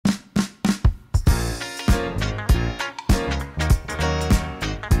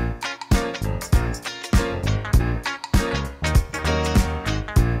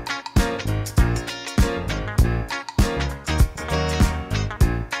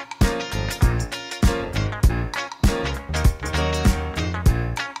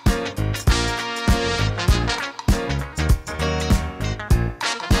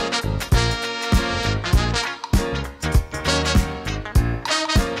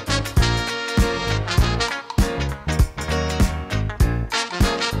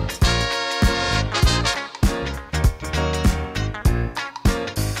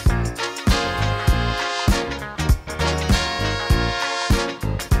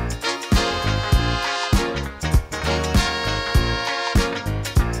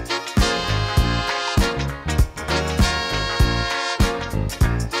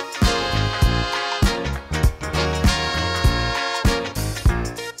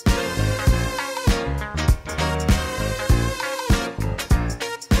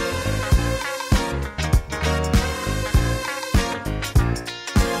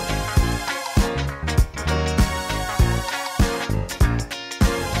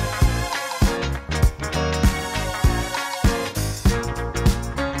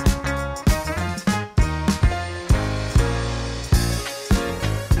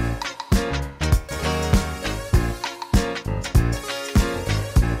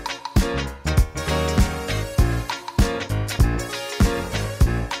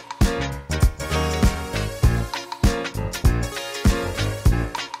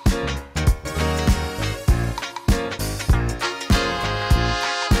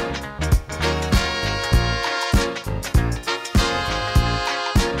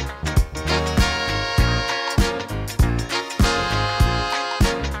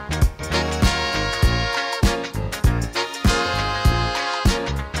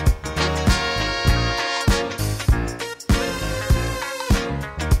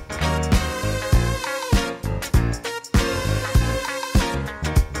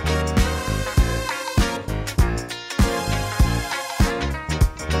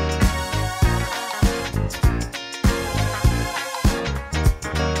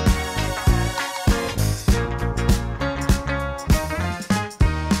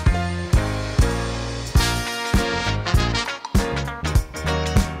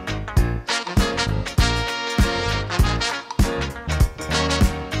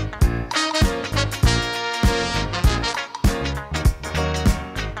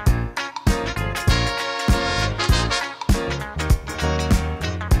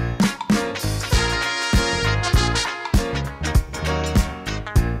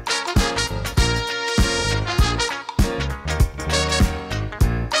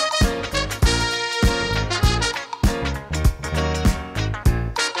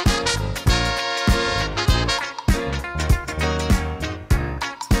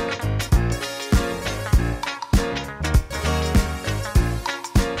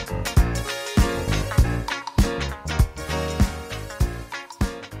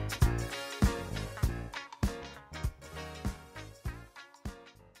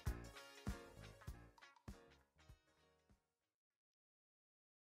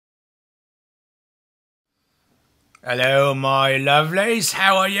Hello, my lovelies.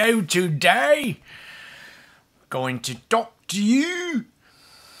 How are you today? Going to talk to you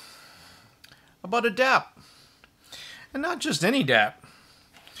about a DAP. And not just any DAP.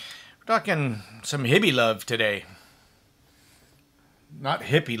 We're talking some Hiby love today. Not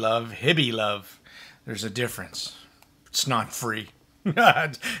hippie love, Hiby love. There's a difference. It's not free.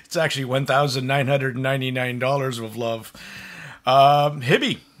 It's actually $1,999 of love.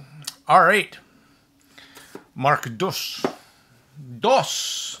 Hiby, R8. Mark Dos.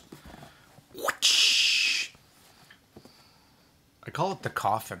 Whoosh. I call it the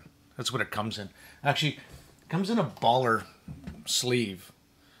coffin. That's what it comes in. Actually, it comes in a baller sleeve.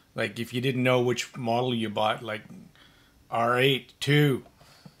 Like if you didn't know which model you bought, like R8ii.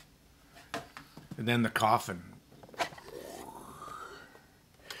 And then the coffin.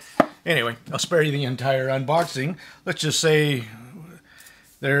 Anyway, I'll spare you the entire unboxing. Let's just say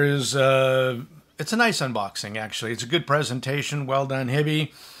there's it's a nice unboxing, actually. It's a good presentation. Well done,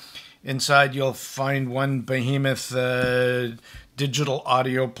 Hiby. Inside, you'll find one behemoth digital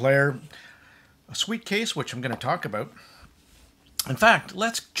audio player. A sweet case, which I'm going to talk about. In fact,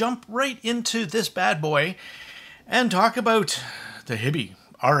 let's jump right into this bad boy and talk about the Hiby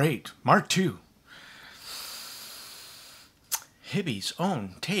R8 Mark II. Hiby's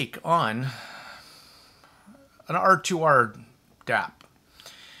own take on an R2R DAP.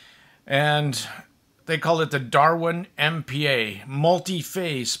 And they call it the Darwin MPA,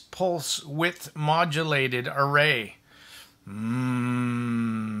 multi-phase pulse width modulated array.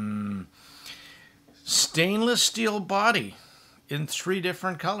 Stainless steel body in 3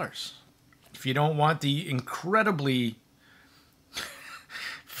 different colors. If you don't want the incredibly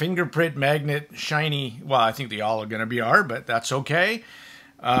fingerprint magnet shiny, well, I think they all are going to be R, but that's okay.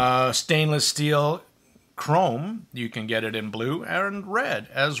 Stainless steel chrome, you can get it in blue and red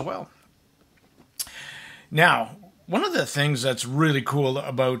as well. Now, one of the things that's really cool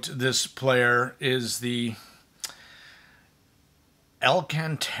about this player is the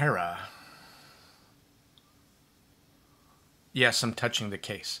Alcantara. Yes, I'm touching the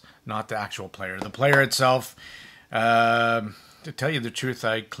case, not the actual player. The player itself, to tell you the truth,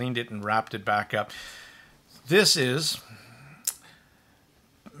 I cleaned it and wrapped it back up. This is,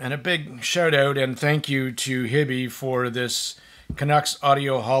 and a big shout out and thank you to Hiby for this Canucks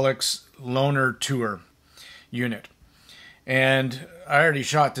Audioholics Loaner Tour unit. And I already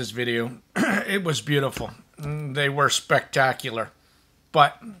shot this video. It was beautiful. They were spectacular.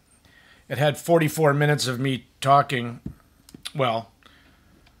 But it had 44 minutes of me talking. Well,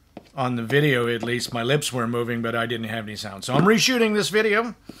 on the video at least, my lips were moving, but I didn't have any sound. So I'm reshooting this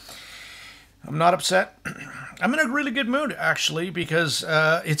video. I'm not upset. I'm in a really good mood, actually, because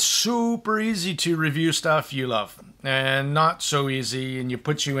it's super easy to review stuff you love. And not so easy, and it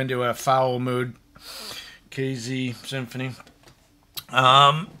puts you into a foul mood. KZ Symphony.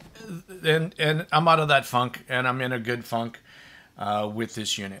 And I'm out of that funk, and I'm in a good funk with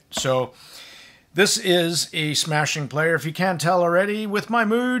this unit. So this is a smashing player. If you can't tell already, with my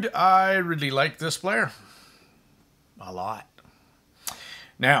mood, I really like this player. A lot.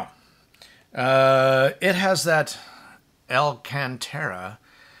 Now, it has that Alcantara.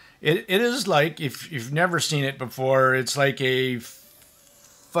 It is like, if you've never seen it before, it's like a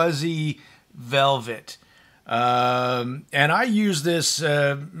fuzzy velvet. And I used this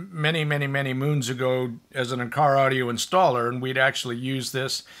many moons ago as an in-car audio installer, and we'd actually use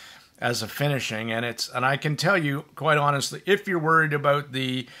this as a finishing. And I can tell you, quite honestly, if you're worried about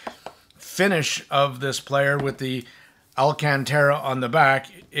the finish of this player with the Alcantara on the back,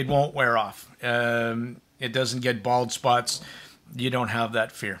 it won't wear off. It doesn't get bald spots. You don't have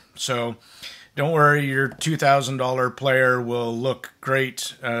that fear. So don't worry, your $2,000 player will look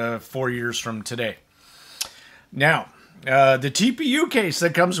great 4 years from today. Now, the TPU case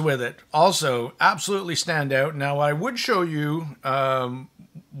that comes with it also absolutely stand out. Now, I would show you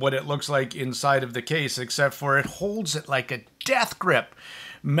what it looks like inside of the case, except for it holds it like a death grip.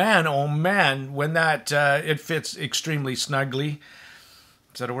 Man, oh man, when that it fits extremely snugly.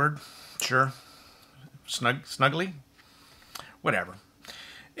 Is that a word? Sure. Snuggly? Whatever.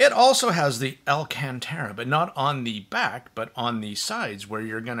 It also has the Alcantara, but not on the back, but on the sides where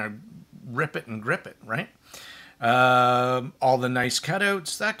you're going to rip it and grip it, right? All the nice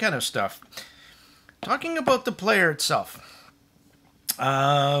cutouts, that kind of stuff. Talking about the player itself.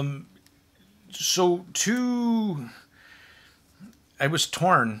 I was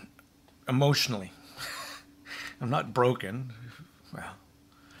torn emotionally. I'm not broken. Well,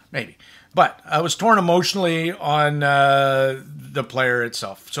 maybe. But I was torn emotionally on the player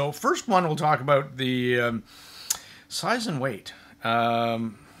itself. So first one, we'll talk about the size and weight.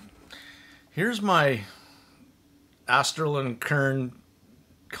 Here's my Astral and Kern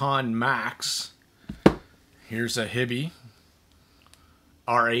Con Max. Here's a Hiby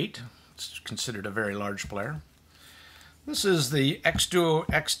R8. It's considered a very large player. This is the X-Duo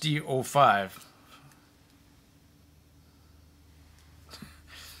XD05.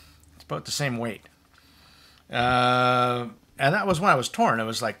 It's about the same weight. And that was when I was torn. I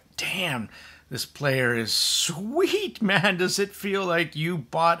was like, damn, this player is sweet, man. Does it feel like you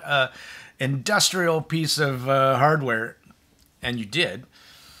bought a industrial piece of hardware? And you did.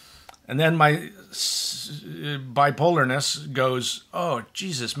 And then my bipolarness goes, oh,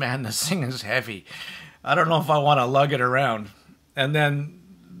 Jesus, man, this thing is heavy. I don't know if I want to lug it around. And then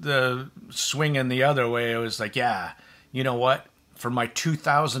the swing in the other way, I was like, yeah, you know what? For my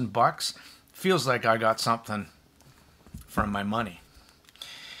 $2,000, feels like I got something from my money.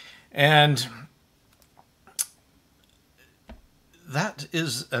 And that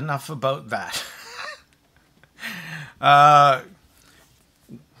is enough about that.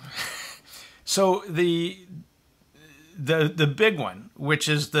 So the big one, which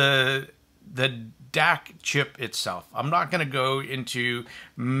is the DAC chip itself. I'm not going to go into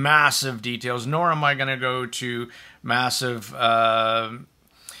massive details, nor am I going to go to massive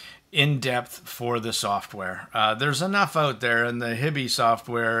in-depth for the software. There's enough out there, and the Hiby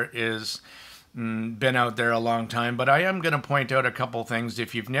software is been out there a long time, but I am going to point out a couple things.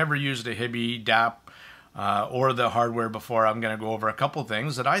 If you've never used a Hiby DAP or the hardware before, I'm going to go over a couple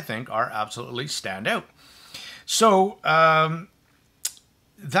things that I think are absolutely stand out. So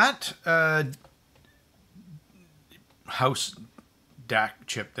that house DAC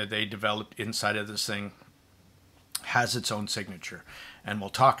chip that they developed inside of this thing has its own signature, and we'll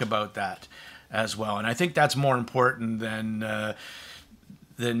talk about that as well. And I think that's more important than the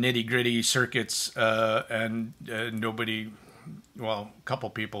nitty-gritty circuits and nobody, well, a couple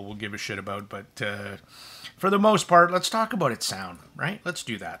people will give a shit about, but for the most part, let's talk about its sound, right? Let's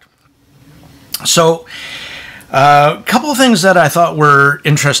do that. So a couple of things that I thought were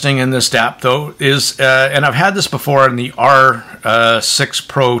interesting in this DAP, though, is, and I've had this before in the R6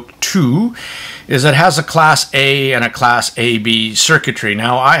 Pro 2, is it has a Class A and a Class AB circuitry.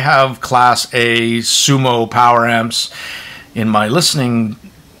 Now, I have Class A Sumo power amps in my listening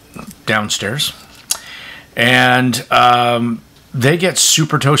downstairs, and they get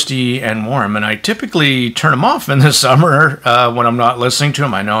super toasty and warm, and I typically turn them off in the summer when I'm not listening to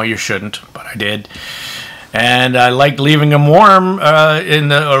them. I know you shouldn't, but I did. And I like leaving them warm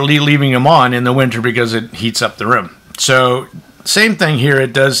or leaving them on in the winter because it heats up the room. So same thing here.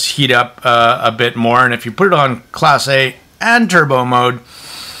 It does heat up a bit more. And if you put it on Class A and turbo mode,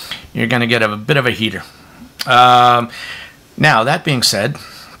 you're going to get a bit of a heater. Now, that being said,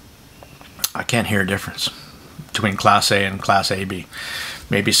 I can't hear a difference between Class A and Class AB.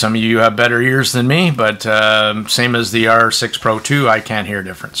 Maybe some of you have better ears than me, but same as the R6 Pro 2, I can't hear a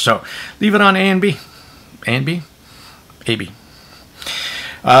difference. So leave it on A and B. A and B? AB.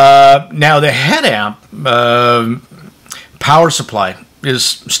 Now the head amp power supply is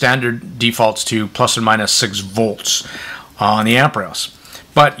standard defaults to plus or minus 6 volts on the amp rails.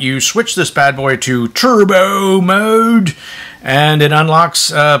 But you switch this bad boy to turbo mode and it unlocks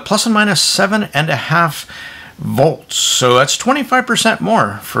plus or minus 7.5 volts. So that's 25%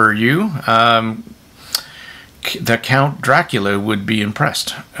 more for you. The Count Dracula would be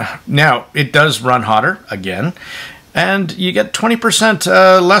impressed. Now, it does run hotter, again, and you get 20%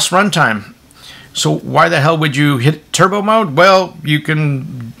 less runtime. So why the hell would you hit turbo mode? Well, you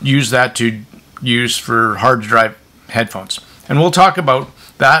can use that to use for hard drive headphones. And we'll talk about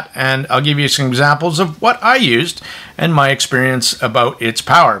that, and I'll give you some examples of what I used and my experience about its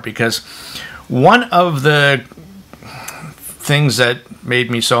power, because one of the things that made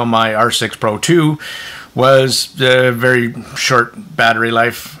me sell my R6 Pro 2 was the very short battery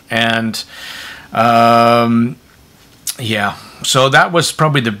life, and yeah, so that was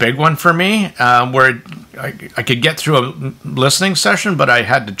probably the big one for me, where I could get through a listening session, but I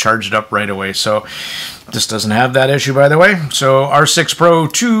had to charge it up right away. So this doesn't have that issue, by the way. So R6 Pro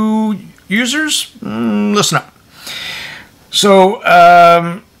 2 users, listen up. So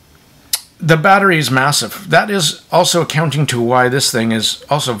the battery is massive. That is also accounting to why this thing is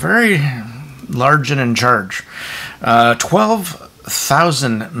also very large and in charge.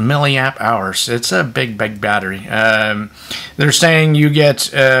 12,000 milliamp hours. It's a big battery. They're saying you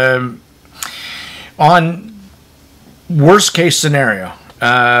get, on worst case scenario,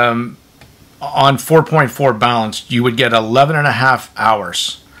 on 4.4 balanced, you would get 11.5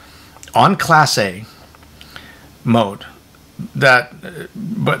 hours on Class A mode. But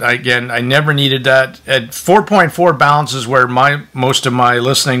again, I never needed that. At 4.4 balance is where most of my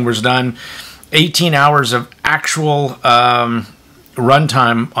listening was done. 18 hours of actual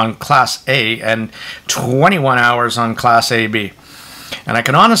runtime on Class A and 21 hours on Class AB. And I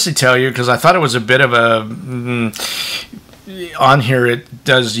can honestly tell you, because I thought it was a bit of a... on here it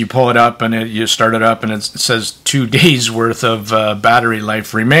does, you pull it up and you start it up and it says 2 days worth of battery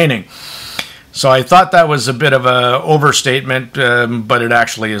life remaining. So I thought that was a bit of a overstatement, but it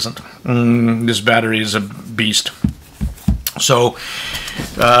actually isn't. This battery is a beast. So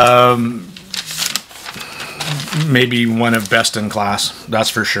maybe one of best in class, that's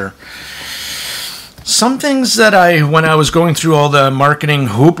for sure. Some things that when I was going through all the marketing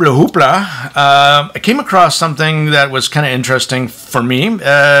hoopla, I came across something that was kind of interesting for me,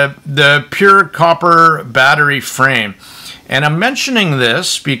 the pure copper battery frame. And I'm mentioning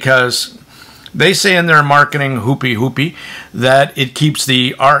this because they say in their marketing hoopy that it keeps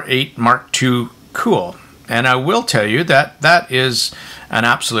the R8 Mark II cool. And I will tell you that that is an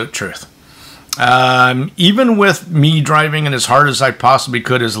absolute truth. Even with me driving it as hard as I possibly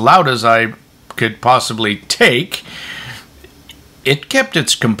could, as loud as I could possibly take, it kept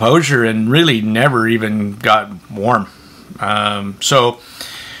its composure and really never even got warm. So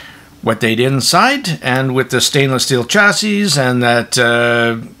what they did inside, and with the stainless steel chassis and that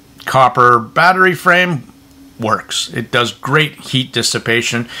copper battery frame, works. It does great heat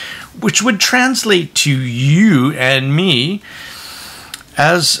dissipation, which would translate to you and me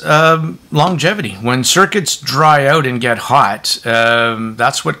as longevity. When circuits dry out and get hot,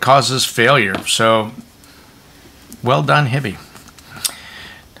 that's what causes failure. So, well done, Hiby.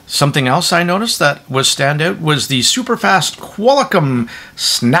 Something else I noticed that was standout was the super fast Qualcomm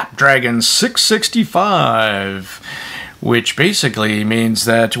Snapdragon 665, which basically means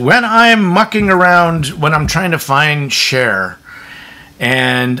that when I'm mucking around, when I'm trying to find share,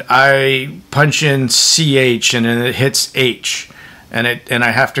 and I punch in CH and then it hits H, and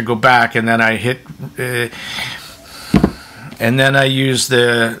I have to go back, and then I hit, and then I use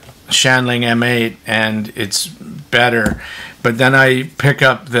the Shanling M8 and it's better. But then I pick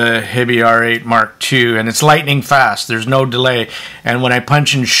up the Hiby R8 Mark II and it's lightning fast. There's no delay. And when I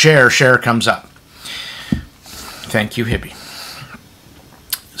punch in share comes up. Thank you, Hiby.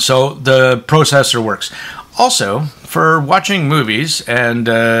 So the processor works. Also, for watching movies and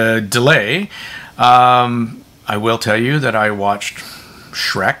delay, I will tell you that I watched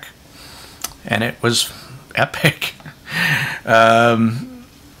Shrek, and it was epic. There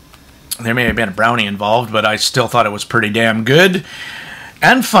may have been a brownie involved, but I still thought it was pretty damn good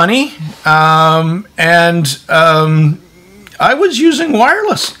and funny. I was using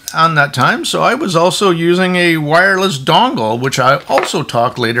wireless on that time, so I was also using a wireless dongle, which I also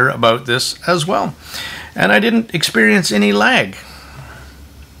talk later about this as well. And I didn't experience any lag.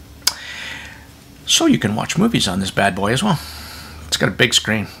 So you can watch movies on this bad boy as well. It's got a big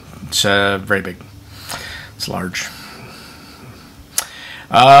screen. It's very big. It's large.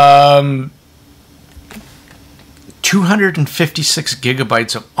 256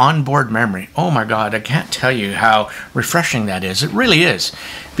 gigabytes of onboard memory. Oh my God, I can't tell you how refreshing that is. It really is.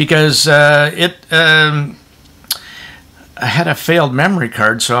 Because I had a failed memory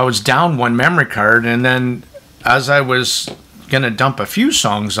card, so I was down one memory card, and then as I was going to dump a few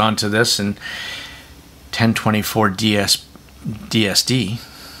songs onto this in 1024 DSD,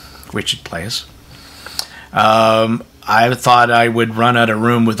 which it plays, I thought I would run out of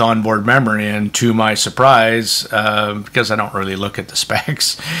room with onboard memory, and to my surprise, because I don't really look at the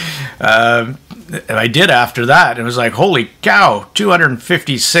specs, I did after that. It was like, holy cow,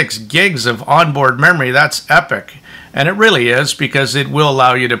 256 gigs of onboard memory, that's epic. And it really is, because it will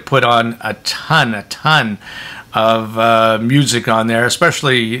allow you to put on a ton of music on there,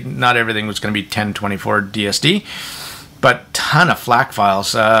 especially not everything was going to be 1024 DSD, but ton of FLAC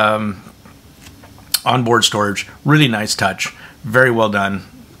files. Onboard storage, really nice touch, very well done,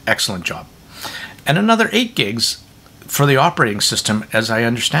 excellent job. And another 8 gigs for the operating system, as I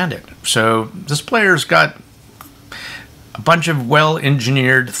understand it. So this player's got a bunch of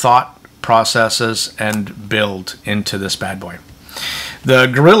well-engineered thought processes and build into this bad boy. The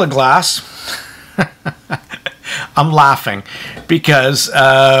Gorilla Glass, I'm laughing because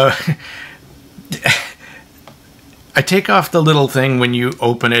I take off the little thing when you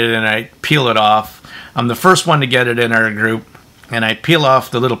open it and I peel it off. I'm the first one to get it in our group, and I peel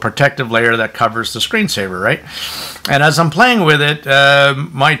off the little protective layer that covers the screensaver, right? And as I'm playing with it,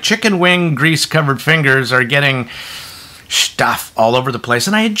 my chicken wing grease-covered fingers are getting stuff all over the place.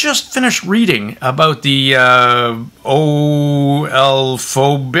 And I had just finished reading about the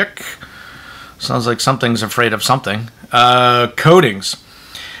OL-phobic, sounds like something's afraid of something, coatings.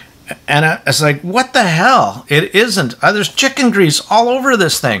 And I was like, what the hell? It isn't. There's chicken grease all over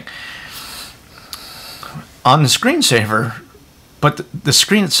this thing. on the screensaver, but the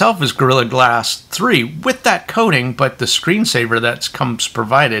screen itself is Gorilla Glass 3 with that coating, but the screensaver that comes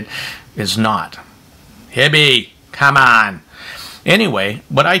provided is not. Hiby, come on. Anyway,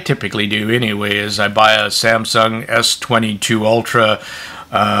 what I typically do anyway is I buy a Samsung S22 Ultra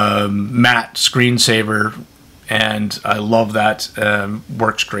matte screensaver, and I love that.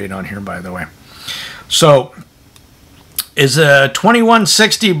 Works great on here, by the way. So, is a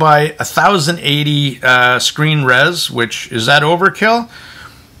 2160 by 1080 screen res, which, is that overkill?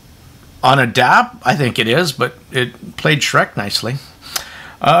 On a DAP? I think it is, but it played Shrek nicely.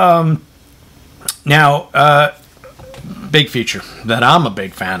 Now, big feature that I'm a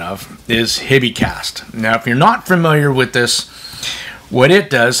big fan of is HibyCast. Now, if you're not familiar with this, what it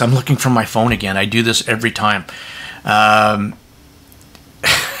does, I'm looking for my phone again. I do this every time.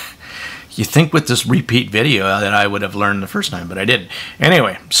 You think with this repeat video that I would have learned the first time, but I didn't.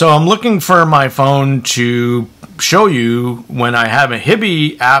 Anyway, so I'm looking for my phone to show you when I have a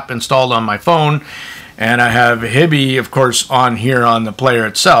Hiby app installed on my phone, and I have Hiby, of course, on here on the player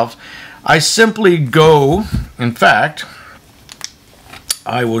itself. I simply go, in fact,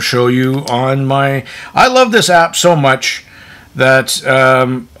 I will show you on my, I love this app so much that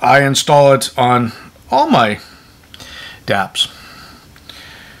I install it on all my DAPs.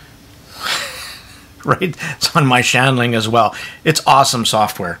 Right? It's on my Shandling as well. It's awesome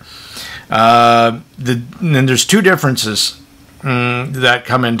software. And there's two differences that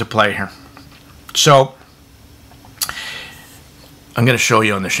come into play here. So, I'm going to show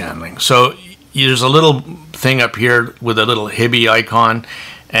you on the Shandling. So, there's a little thing up here with a little Hiby icon,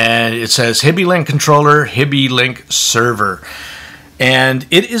 and it says Hiby Link Controller, Hiby Link Server. And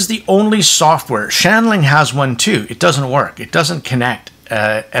it is the only software. Shandling has one too. It doesn't work. It doesn't connect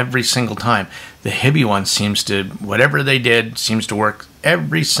every single time. The Hiby one seems to, whatever they did, seems to work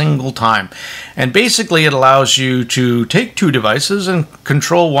every single time. And basically it allows you to take two devices and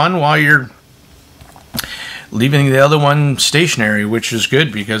control one while you're leaving the other one stationary, which is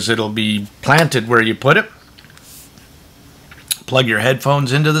good because it'll be planted where you put it. Plug your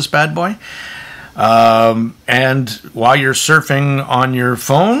headphones into this bad boy. And while you're surfing on your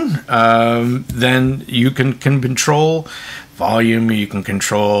phone, then you can control volume, you can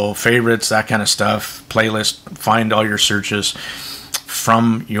control favorites, that kind of stuff, playlist, find all your searches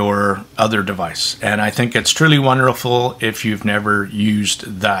from your other device. And I think it's truly wonderful if you've never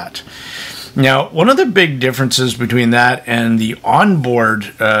used that. Now, one of the big differences between that and the onboard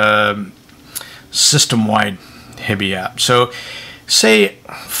system-wide Hiby app. So, say,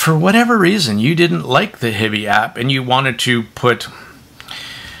 for whatever reason, you didn't like the Hiby app and you wanted to put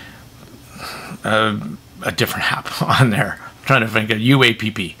a different app on there. I'm trying to think of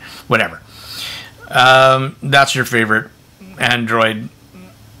UAPP, whatever. That's your favorite Android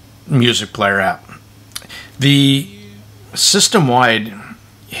music player app. The system-wide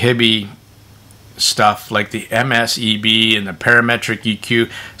Hiby stuff like the MSEB and the parametric EQ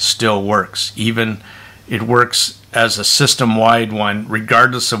still works. Even it works as a system-wide one,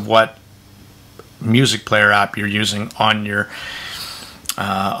 regardless of what music player app you're using on your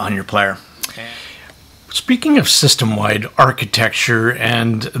player. Speaking of system-wide architecture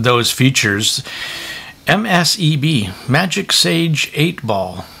and those features, MSEB, Magic Sage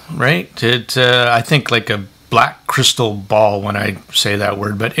 8-ball, right? It, I think like a black crystal ball when I say that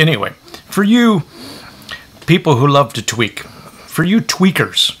word. But anyway, for you people who love to tweak, for you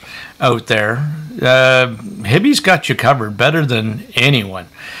tweakers out there, Hiby's got you covered better than anyone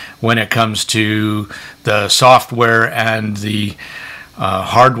when it comes to the software and the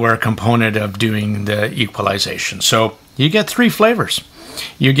hardware component of doing the equalization. So you get three flavors.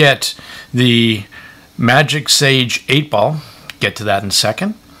 You get the Magic Sage 8-ball, get to that in a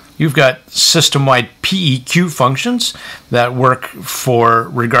second. You've got system-wide PEQ functions that work for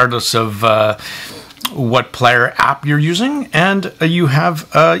regardless of what player app you're using, and you have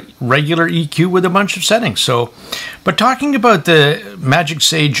a regular EQ with a bunch of settings. So, but talking about the Magic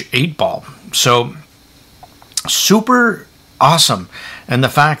Sage 8-ball, so super awesome. And the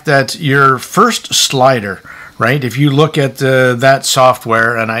fact that your first slider, right, if you look at that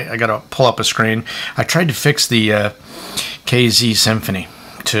software, and I got to pull up a screen, I tried to fix the KZ Symphony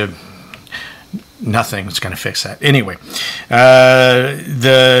to nothing. It's going to fix that. Anyway,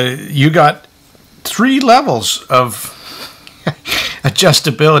 you got 3 levels of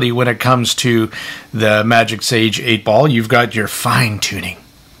adjustability when it comes to the Magic Sage 8-ball. You've got your fine tuning,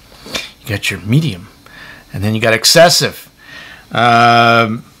 you got your medium, and then you got excessive.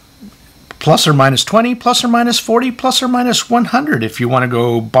 Plus or minus 20, plus or minus 40, plus or minus 100 if you want to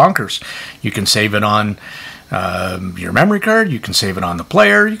go bonkers. You can save it on your memory card, you can save it on the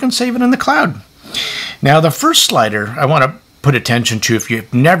player, you can save it in the cloud. Now, the first slider I want to put attention to, if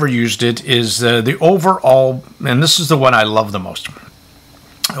you've never used it, is the overall, and this is the one I love the most,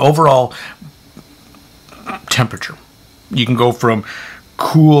 overall temperature. You can go from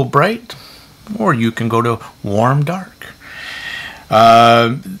cool bright, or you can go to warm dark.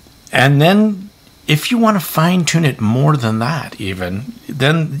 And then if you want to fine tune it more than that even,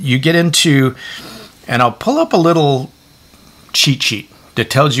 then you get into, and I'll pull up a little cheat sheet that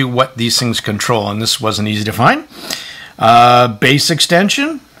tells you what these things control, and this wasn't easy to find. Bass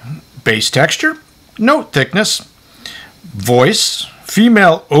extension, bass texture, note thickness, voice,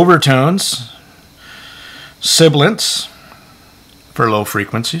 female overtones, sibilance for low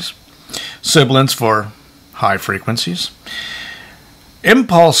frequencies, sibilance for high frequencies,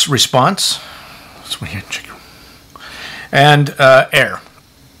 impulse response, and air.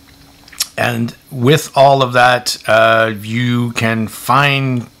 And with all of that, you can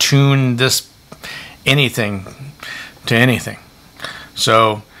fine tune this anything to anything.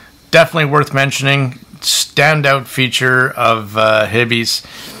 So definitely worth mentioning. Standout feature of Hiby's.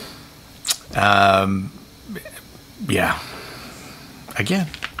 Yeah. Again,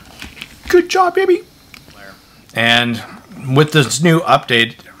 good job, Hiby. And with this new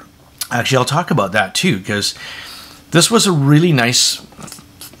update, actually, I'll talk about that too, because this was a really nice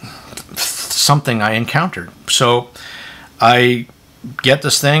something I encountered. So I get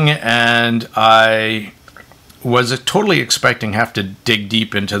this thing, and I was totally expecting have to dig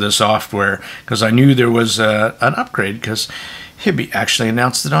deep into the software, because I knew there was an upgrade, because Hiby actually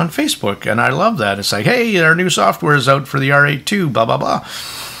announced it on Facebook, and I love that. It's like, hey, our new software is out for the R8ii, blah, blah, blah.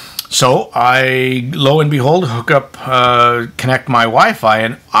 So I, lo and behold, hook up, connect my Wi-Fi,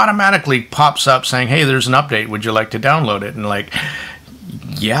 and automatically pops up saying, hey, there's an update. Would you like to download it? And like,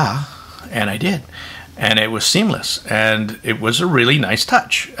 yeah, and I did. And it was seamless, and it was a really nice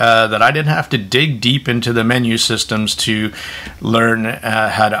touch that I didn't have to dig deep into the menu systems to learn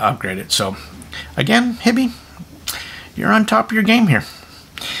how to upgrade it. So, again, Hiby, you're on top of your game here.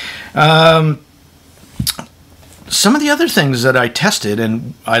 Some of the other things that I tested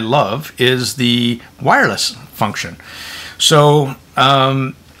and I love is the wireless function. So,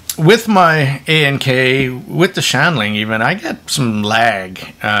 with my A&K, with the Shandling even, I get some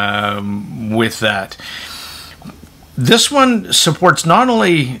lag with that. This one supports not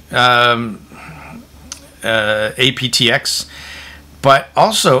only aptX, but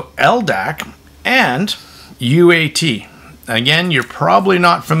also LDAC and UAT. Again, you're probably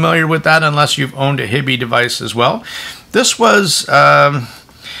not familiar with that unless you've owned a Hiby device as well. This was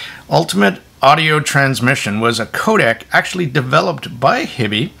Ultimate Audio Transmission, was a codec actually developed by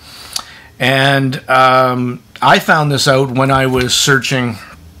Hiby. And I found this out when I was searching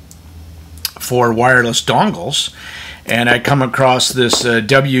for wireless dongles, and I come across this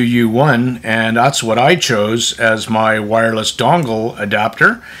WU1, and that's what I chose as my wireless dongle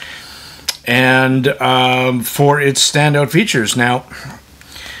adapter, and for its standout features. Now,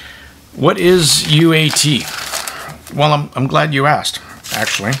 what is UAT? Well, I'm glad you asked,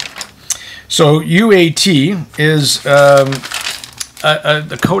 actually. So UAT is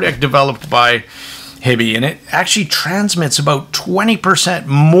the codec developed by Hiby, and it actually transmits about 20%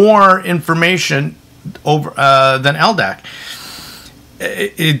 more information over than LDAC.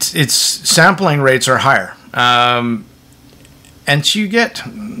 Its sampling rates are higher, and so you get,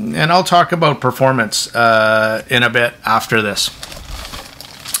 and I'll talk about performance in a bit after this.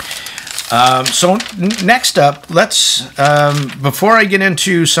 So next up, let's before I get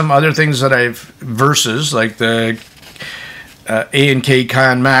into some other things that I've versus, like the A&K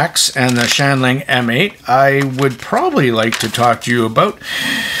Can Max and the Shandling M8, I would probably like to talk to you about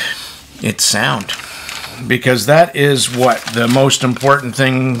its sound, because that is what the most important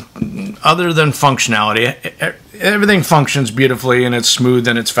thing, other than functionality. Everything functions beautifully, and it's smooth,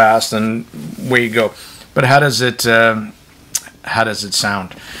 and it's fast, and away you go. But how does it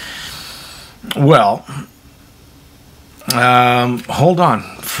sound? Well, hold on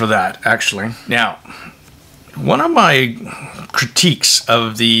for that, actually. Now, one of my critiques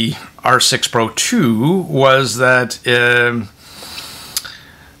of the R6 Pro 2 was that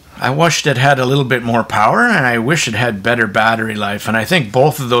I wished it had a little bit more power, and I wish it had better battery life. And I think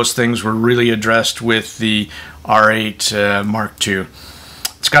both of those things were really addressed with the R8 Mark II.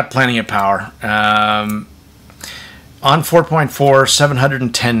 It's got plenty of power. On 4.4,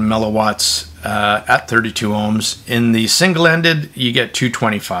 710 milliwatts at 32 ohms. In the single-ended, you get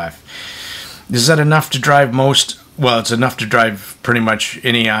 225. Is that enough to drive most? Well, it's enough to drive pretty much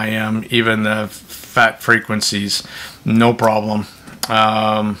any IM, even the fat frequencies, no problem.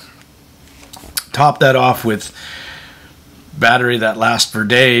 Top that off with battery that lasts for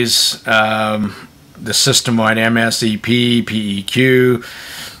days. The system-wide MSEB, PEQ,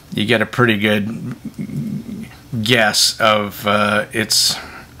 you get a pretty good guess of its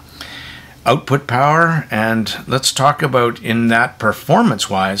output power. And let's talk about, in that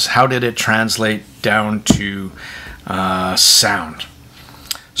performance-wise, how did it translate down to sound.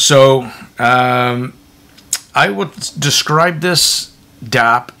 So I would describe this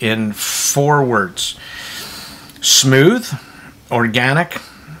DAP in 4 words: smooth, organic,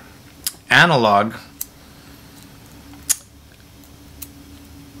 analog.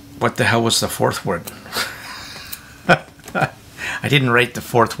 What the hell was the 4th word? I didn't write the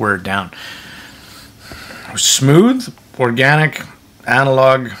 4th word down. Smooth, organic,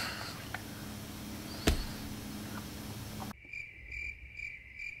 analog.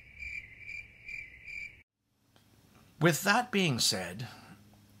 With that being said,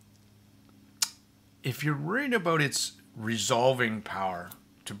 if you're worried about its resolving power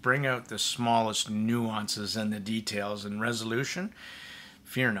to bring out the smallest nuances and the details and resolution,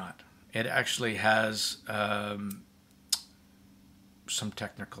 fear not. It actually has some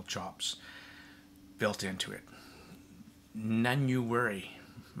technical chops built into it. None you worry,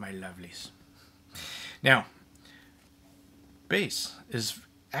 my lovelies. Now, bass is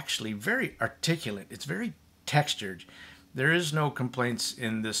actually very articulate. It's very textured. There is no complaints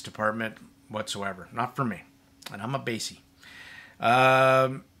in this department whatsoever. Not for me. And I'm a bassy.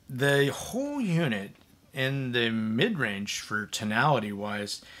 The whole unit in the mid-range for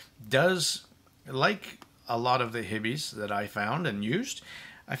tonality-wise does, like a lot of the Hibys that I found and used,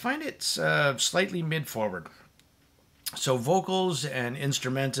 I find it's slightly mid-forward. So vocals and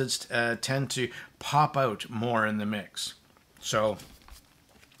instrumentals tend to pop out more in the mix. So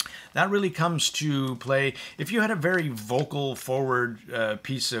that really comes to play if you had a very vocal forward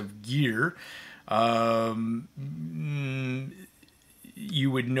piece of gear.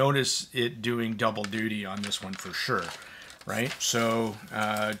 You would notice it doing double duty on this one for sure, right? So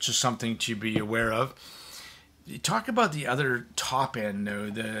just something to be aware of. You talk about the other top end though.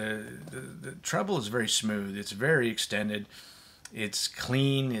 The treble is very smooth. It's very extended. It's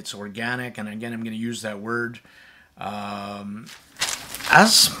clean. It's organic. And again, I'm going to use that word. As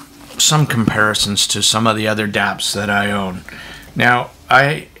some comparisons to some of the other DAPs that I own. Now,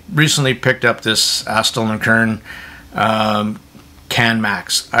 I recently picked up this Astle & Kern Can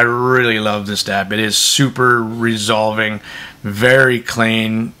Max. I really love this DAP. It is super resolving, very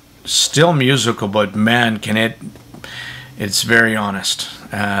clean, still musical, but man, it's very honest,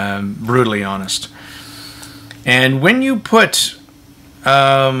 brutally honest. And when you put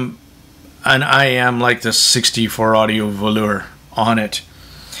an IM like the 64 audio velour on it,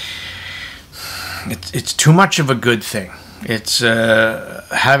 it's too much of a good thing. It's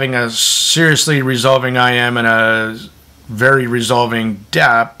having a seriously resolving IM and a very resolving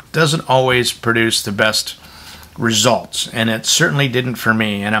DAP doesn't always produce the best results, and it certainly didn't for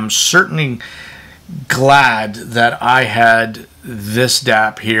me. And I'm certainly glad that I had this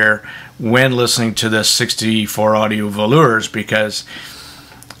DAP here when listening to the 64 audio velours, because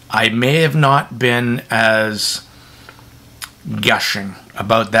I may have not been as gushing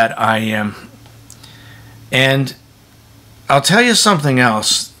about that IM. And I'll tell you something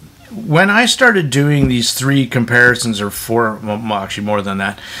else. When I started doing these 3 comparisons, or 4, well, actually more than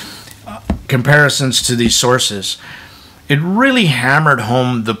that, comparisons to these sources, it really hammered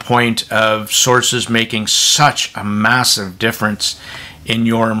home the point of sources making such a massive difference in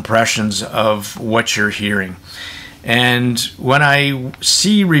your impressions of what you're hearing. And when I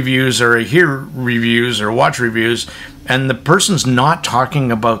see reviews, or I hear reviews, or watch reviews, and the person's not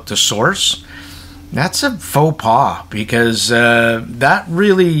talking about the source, that's a faux pas, because that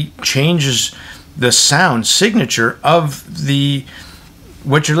really changes the sound signature of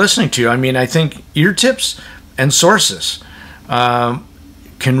what you're listening to. I mean, I think ear tips and sources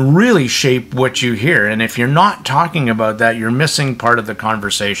can really shape what you hear. And if you're not talking about that, you're missing part of the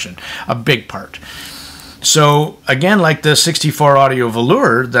conversation, a big part. So again, like the 64 audio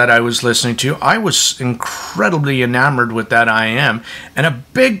velour that I was listening to, I was incredibly enamored with that IM. And a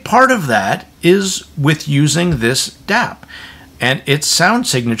big part of that is with using this DAP and its sound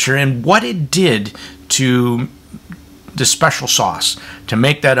signature and what it did to the special sauce to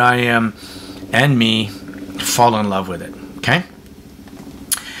make that IM and me fall in love with it. Okay.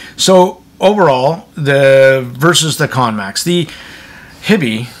 So overall, versus the Conmax, the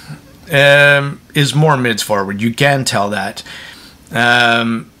Hiby is more mids forward. You can tell that.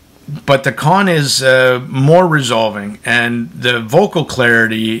 But the Con is more resolving, and the vocal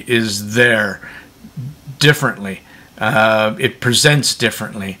clarity is there differently. It presents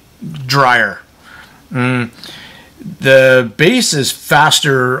differently, drier. The bass is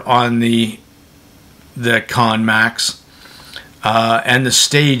faster on the Con Max, and the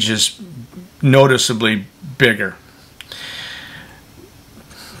stage is noticeably bigger.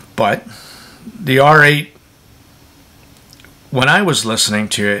 But the R8, when I was listening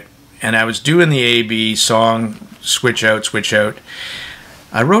to it and I was doing the A-B song, switch out,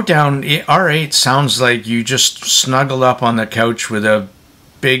 I wrote down R8 sounds like you just snuggled up on the couch with a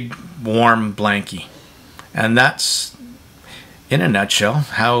big warm blankie. And that's, in a nutshell,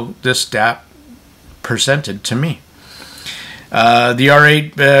 how this DAP presented to me. The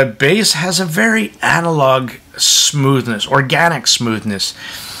R8 bass has a very analog smoothness, organic smoothness.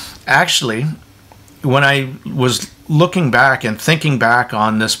 Actually, when I was looking back and thinking back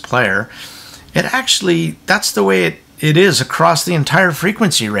on this player, that's the way it is across the entire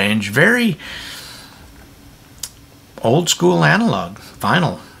frequency range. Very old school analog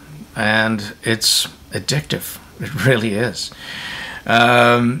vinyl, and it's addictive. It really is.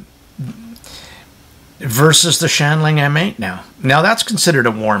 Versus the Shandling M8 now. Now that's considered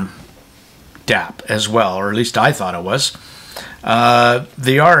a warm DAP as well, or at least I thought it was. The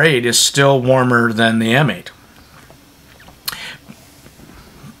R8 is still warmer than the M8.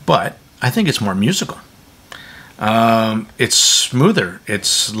 But I think it's more musical. It's smoother.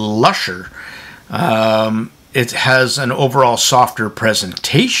 It's lusher. It has an overall softer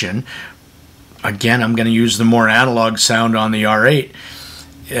presentation. Again, I'm going to use the more analog sound on the R8.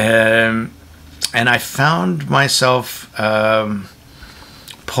 And I found myself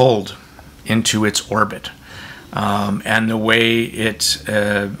pulled into its orbit, and the way it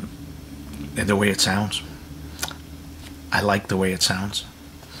sounds. I like the way it sounds.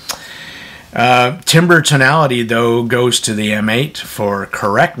 Timbre tonality, though, goes to the M8 for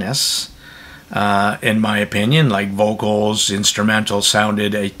correctness, in my opinion. Like vocals, instrumental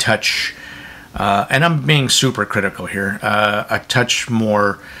sounded a touch, and I'm being super critical here, a touch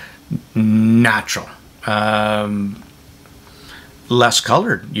more natural, less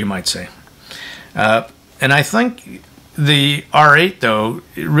colored, you might say. And I think the R8, though,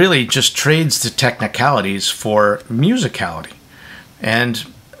 it really just trades the technicalities for musicality. And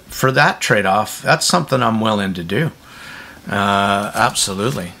for that trade-off, that's something I'm willing to do.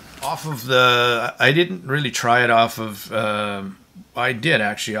 Absolutely. Off of I didn't really try it off of, I did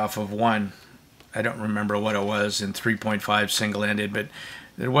actually off of one. I don't remember what it was in 3.5 single-ended, but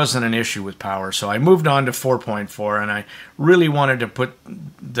there wasn't an issue with power. So I moved on to 4.4, and I really wanted to put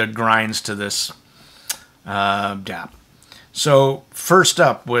the grinds to this DAP. So first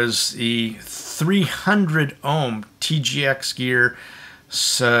up was the 300 ohm TGX gear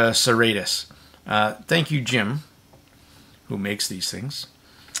Serratus. Thank you, Jim, who makes these things,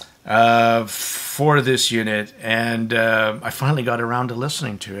 for this unit. And I finally got around to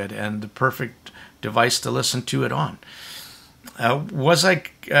listening to it, and the perfect device to listen to it on.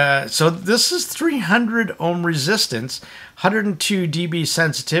 So this is 300 ohm resistance, 102 dB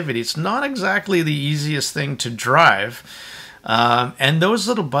sensitivity. It's not exactly the easiest thing to drive. And those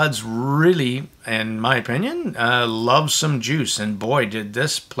little buds really, in my opinion, love some juice. And boy, did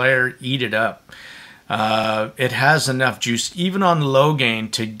this player eat it up. It has enough juice, even on low gain,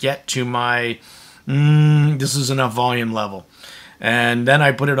 to get to my, this is enough volume level. And then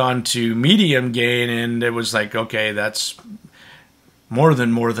I put it on to medium gain, and it was like, okay, that's more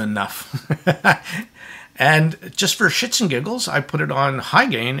than enough. And just for shits and giggles, I put it on high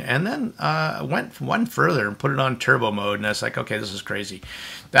gain, and then went one further and put it on turbo mode. And I was like, okay, this is crazy.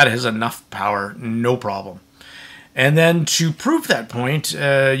 That has enough power, no problem. And then to prove that point,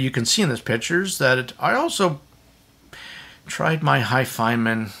 you can see in these pictures that I also tried my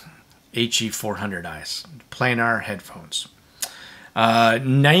Hi-Fiman HE400Is, planar headphones.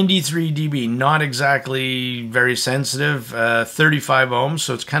 93 dB, not exactly very sensitive, 35 ohms,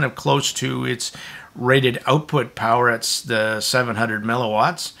 so it's kind of close to its rated output power at the 700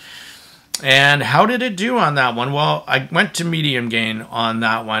 milliwatts. And how did it do on that one? Well, I went to medium gain on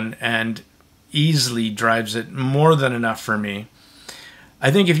that one and easily drives it more than enough for me.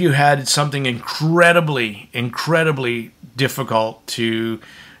 I think if you had something incredibly difficult to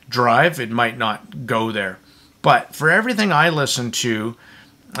drive, it might not go there. But for everything I listened to,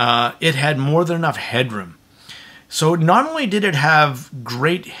 it had more than enough headroom. So not only did it have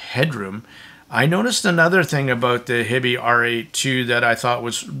great headroom, I noticed another thing about the Hiby R8ii that I thought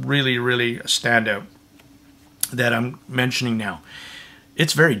was really a standout that I'm mentioning now.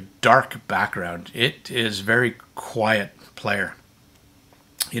 It's very dark background. It is very quiet player.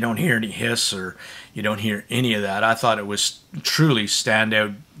 You don't hear any hiss, or you don't hear any of that. I thought it was truly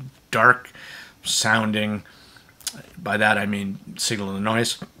standout, dark sounding. By that I mean signal and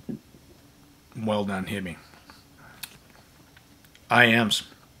noise. Well done, Hiby. IMs.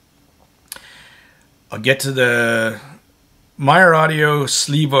 I'll get to the Meyer Audio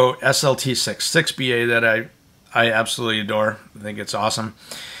Slevo SLT6 6BA that I absolutely adore. I think it's awesome.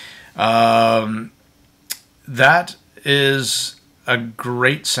 That is a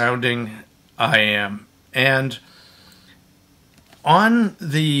great sounding IM, and on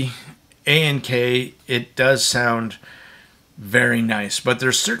the A&K it does sound very nice, but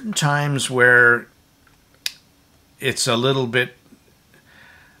there's certain times where it's a little bit,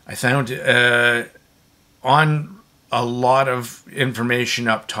 I found on a lot of information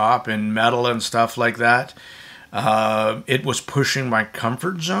up top in metal and stuff like that, it was pushing my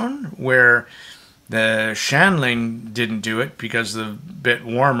comfort zone, where the Shanling didn't do it because it's a bit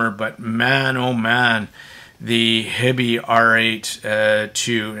warmer, but man, oh man, the Hiby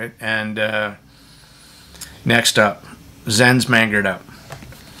R8ii, and next up, Zen's Mangered Up.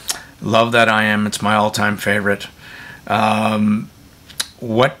 Love that IM, it's my all-time favorite.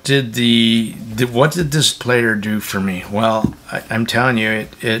 What did this player do for me? Well, I'm telling you,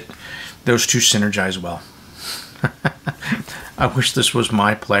 those two synergize well. I wish this was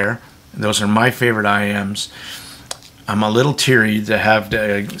my player. Those are my favorite IMs. I'm a little teary to have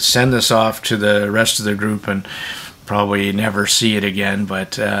to send this off to the rest of the group and probably never see it again,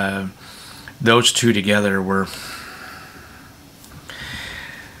 but those two together were...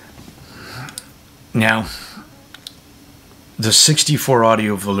 Now, the 64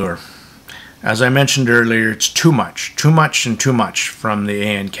 audio velour. As I mentioned earlier, it's too much and too much from the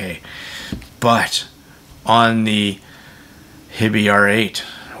A&K. But on the Hiby R8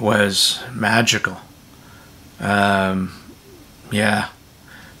 was magical. Yeah,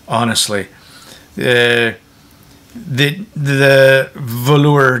 honestly, the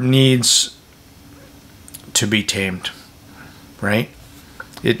velour needs to be tamed, right?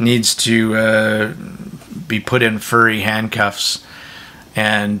 It needs to be put in furry handcuffs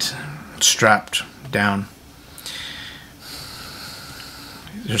and strapped down.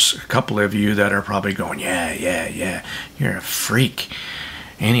 There's a couple of you that are probably going, yeah, you're a freak.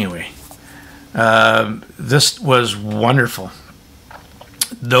 Anyway, this was wonderful.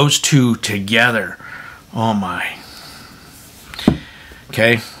 Those two together, oh my.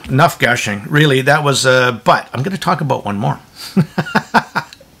 Okay, enough gushing. Really, that was, but I'm going to talk about one more.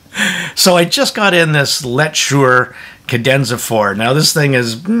 So I just got in this Let Shure Cadenza 4. Now this thing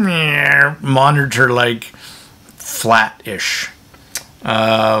is monitor like flat-ish.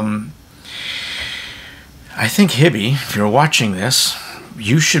 I think Hiby, if you're watching this,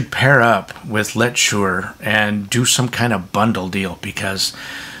 you should pair up with Let Shure and do some kind of bundle deal, because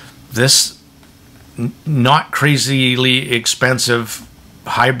this not crazily expensive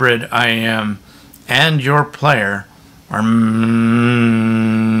hybrid IM and your player are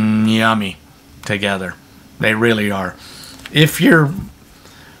yummy together. They really are. If you're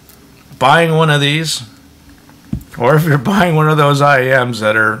buying one of these, or if you're buying one of those IMs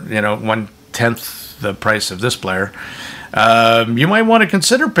that are, 1/10 the price of this player, you might want to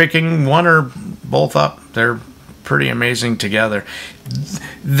consider picking one or both up. They're pretty amazing together.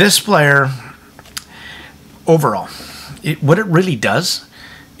 This player, overall, what it really does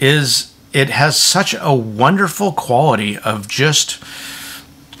is it has such a wonderful quality of just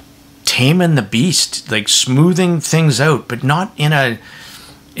taming the beast, like smoothing things out, but not in a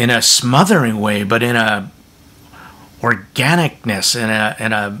smothering way, but in a organicness, in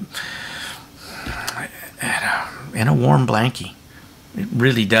a warm blankie. It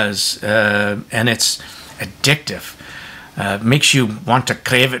really does, and it's addictive. Makes you want to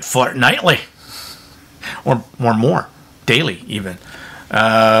crave it fortnightly, or more, daily even,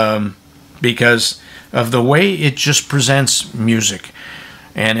 because of the way it just presents music,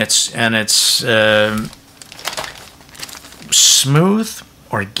 and it's smooth,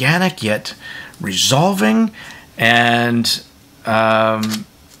 organic, yet resolving, and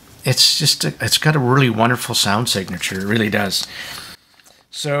it's got a really wonderful sound signature. It really does.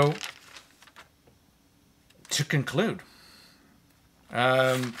 So to conclude,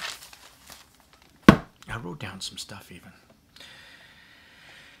 I wrote down some stuff even.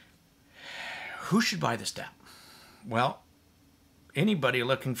 Who should buy this DAP? Well, anybody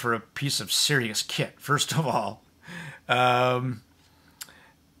looking for a piece of serious kit, first of all.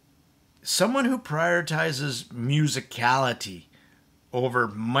 Someone who prioritizes musicality over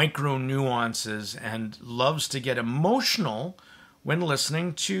micro nuances and loves to get emotional when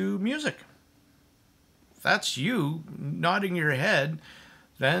listening to music. If that's you nodding your head,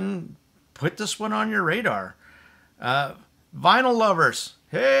 then put this one on your radar. Vinyl lovers,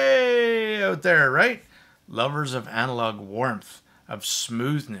 hey out there, right? Lovers of analog warmth, of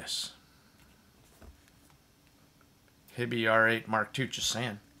smoothness. Hiby R8 Mark II, just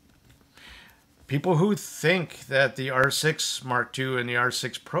saying. People who think that the R6 Mark II and the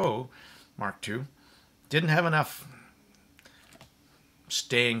R6 Pro Mark II didn't have enough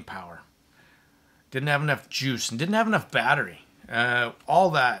staying power, didn't have enough juice, and didn't have enough battery. All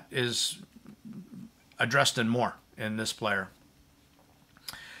that is addressed and more in this player.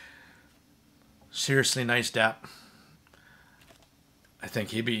 Seriously nice DAP. I thank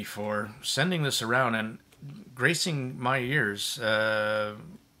Hiby for sending this around and gracing my ears,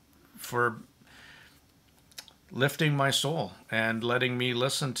 for lifting my soul and letting me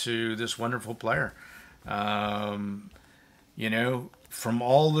listen to this wonderful player. You know, from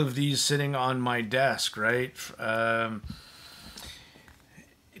all of these sitting on my desk, right?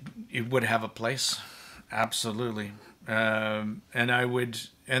 It would have a place, absolutely. And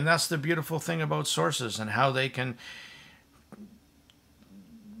that's the beautiful thing about sources and how they can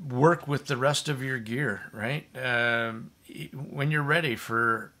work with the rest of your gear, right? When you're ready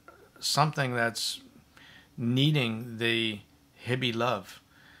for something that's needing the Hiby love,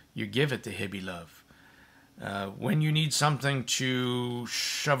 you give it the Hiby love. When you need something to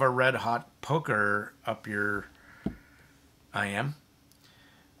shove a red hot poker up your IM,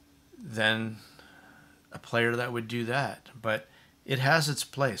 then a player that would do that. But it has its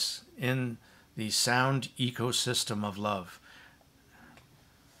place in the sound ecosystem of love.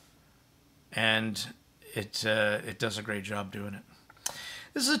 And it does a great job doing it.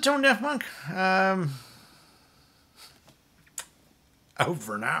 This is a Tone Deaf Monk. Out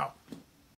for now.